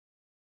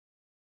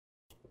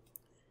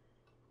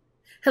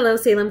Hello,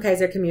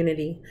 Salem-Keizer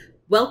Community.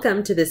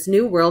 Welcome to this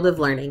new world of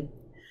learning.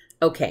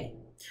 Okay,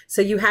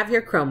 so you have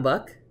your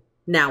Chromebook.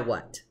 Now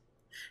what?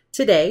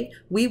 Today,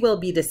 we will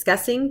be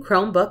discussing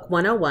Chromebook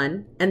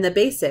 101 and the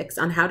basics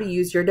on how to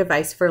use your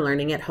device for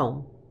learning at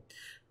home.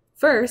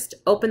 First,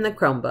 open the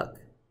Chromebook.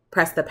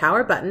 Press the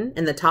power button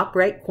in the top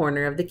right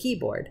corner of the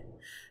keyboard.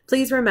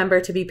 Please remember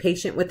to be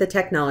patient with the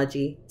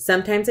technology.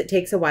 Sometimes it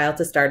takes a while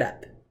to start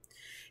up.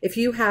 If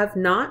you have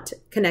not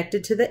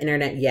connected to the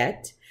internet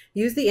yet,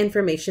 use the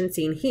information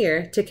seen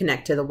here to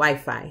connect to the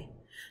Wi-Fi.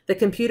 The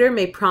computer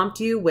may prompt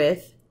you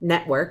with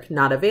network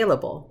not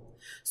available.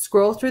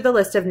 Scroll through the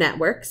list of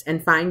networks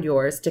and find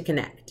yours to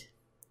connect.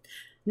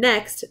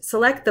 Next,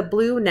 select the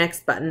blue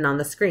Next button on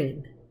the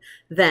screen.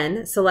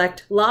 Then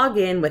select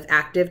Login with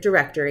Active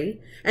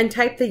Directory and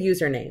type the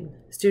username,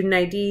 student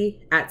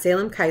ID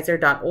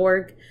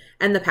 @salemkeizer.org,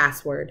 and the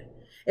password.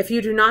 If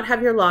you do not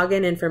have your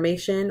login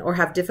information or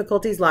have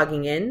difficulties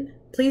logging in,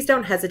 please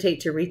don't hesitate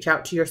to reach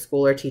out to your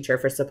school or teacher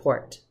for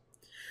support.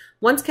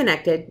 Once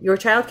connected, your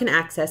child can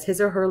access his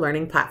or her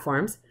learning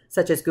platforms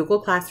such as Google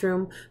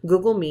Classroom,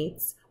 Google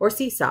Meets, or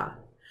Seesaw.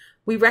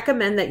 We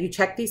recommend that you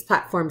check these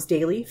platforms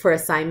daily for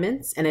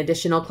assignments and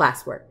additional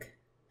classwork.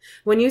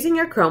 When using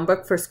your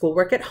Chromebook for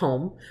schoolwork at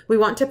home, we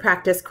want to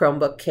practice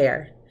Chromebook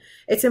Care.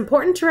 It's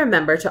important to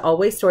remember to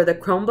always store the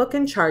Chromebook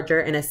and charger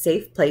in a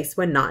safe place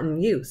when not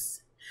in use.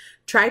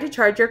 Try to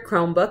charge your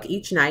Chromebook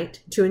each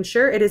night to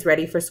ensure it is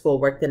ready for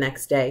schoolwork the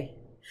next day.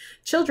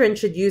 Children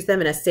should use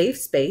them in a safe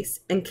space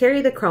and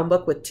carry the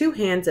Chromebook with 2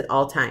 hands at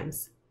all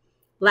times.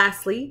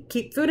 Lastly,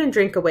 keep food and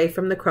drink away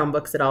from the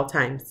Chromebooks at all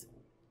times.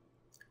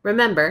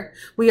 Remember,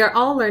 we are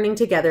all learning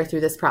together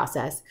through this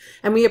process,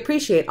 and we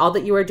appreciate all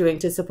that you are doing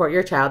to support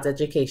your child's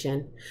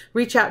education.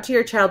 Reach out to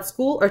your child's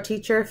school or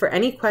teacher for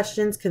any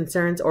questions,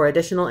 concerns, or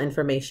additional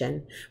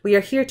information. We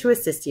are here to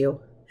assist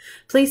you.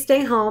 Please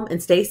stay home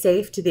and stay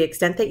safe to the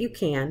extent that you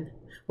can.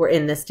 We're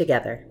in this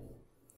together.